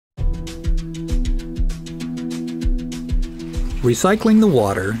Recycling the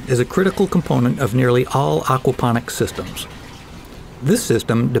water is a critical component of nearly all aquaponics systems. This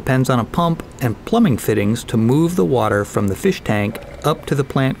system depends on a pump and plumbing fittings to move the water from the fish tank up to the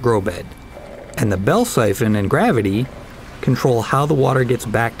plant grow bed, and the bell siphon and gravity control how the water gets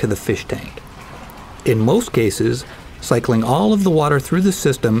back to the fish tank. In most cases, cycling all of the water through the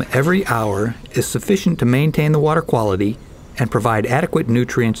system every hour is sufficient to maintain the water quality and provide adequate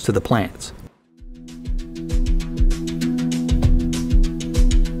nutrients to the plants.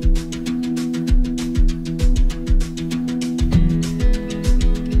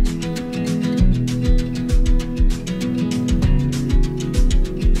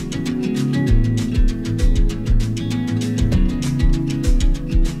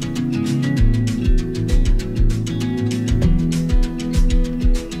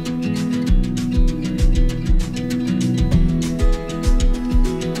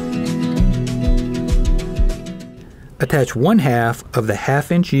 Attach 1/2 of the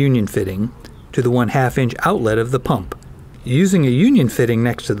 1/2-inch union fitting to the 1/2-inch outlet of the pump. Using a union fitting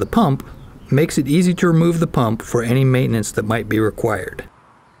next to the pump makes it easy to remove the pump for any maintenance that might be required.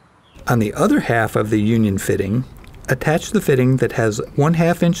 On the other half of the union fitting, attach the fitting that has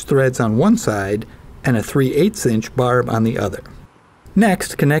 1/2-inch threads on one side and a 3/8-inch barb on the other.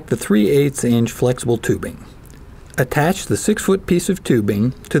 Next, connect the 3/8-inch flexible tubing. Attach the 6-foot piece of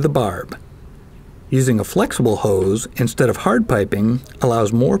tubing to the barb. Using a flexible hose instead of hard piping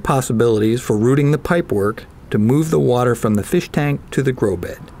allows more possibilities for routing the pipework to move the water from the fish tank to the grow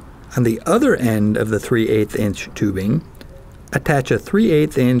bed. On the other end of the 3/8-inch tubing, attach a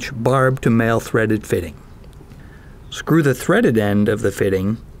 3/8-inch barb to male threaded fitting. Screw the threaded end of the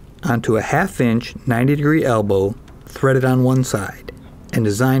fitting onto a 1/2-inch 90-degree elbow threaded on one side and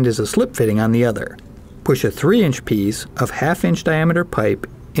designed as a slip fitting on the other. Push a 3-inch piece of 1/2-inch diameter pipe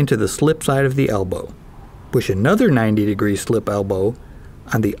into the slip side of the elbow. Push another 90-degree slip elbow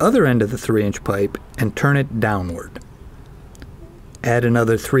on the other end of the 3-inch pipe and turn it downward. Add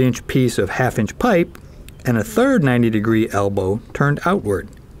another 3-inch piece of 1/2-inch pipe and a third 90-degree elbow turned outward.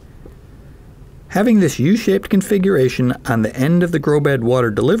 Having this U-shaped configuration on the end of the grow bed water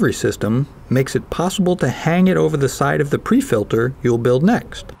delivery system makes it possible to hang it over the side of the pre-filter you'll build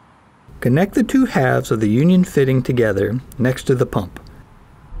next. Connect the two halves of the union fitting together next to the pump.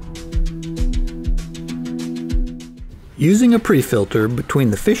 Using a pre-filter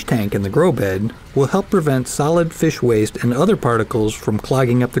between the fish tank and the grow bed will help prevent solid fish waste and other particles from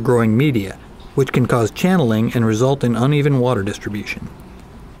clogging up the growing media, which can cause channeling and result in uneven water distribution.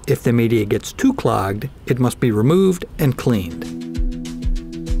 If the media gets too clogged, it must be removed and cleaned.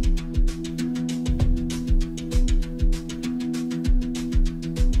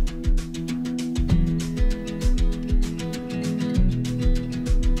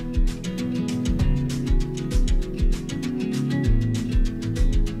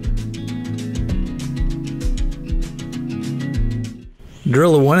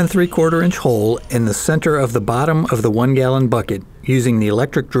 Drill a 1 3/4-inch hole in the center of the bottom of the 1-gallon bucket using the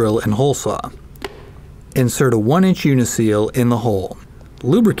electric drill and hole saw. Insert a 1-inch uniseal in the hole.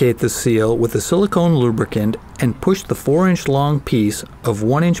 Lubricate the seal with a silicone lubricant and push the 4-inch long piece of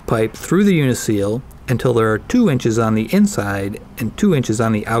 1-inch pipe through the uniseal until there are 2 inches on the inside and 2 inches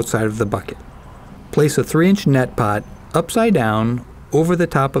on the outside of the bucket. Place a 3-inch net pot upside down over the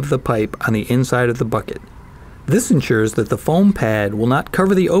top of the pipe on the inside of the bucket. This ensures that the foam pad will not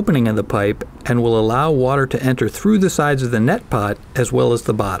cover the opening of the pipe and will allow water to enter through the sides of the net pot as well as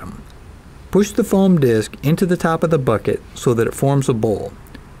the bottom. Push the foam disc into the top of the bucket so that it forms a bowl.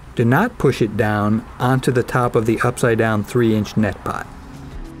 Do not push it down onto the top of the upside down 3-inch net pot.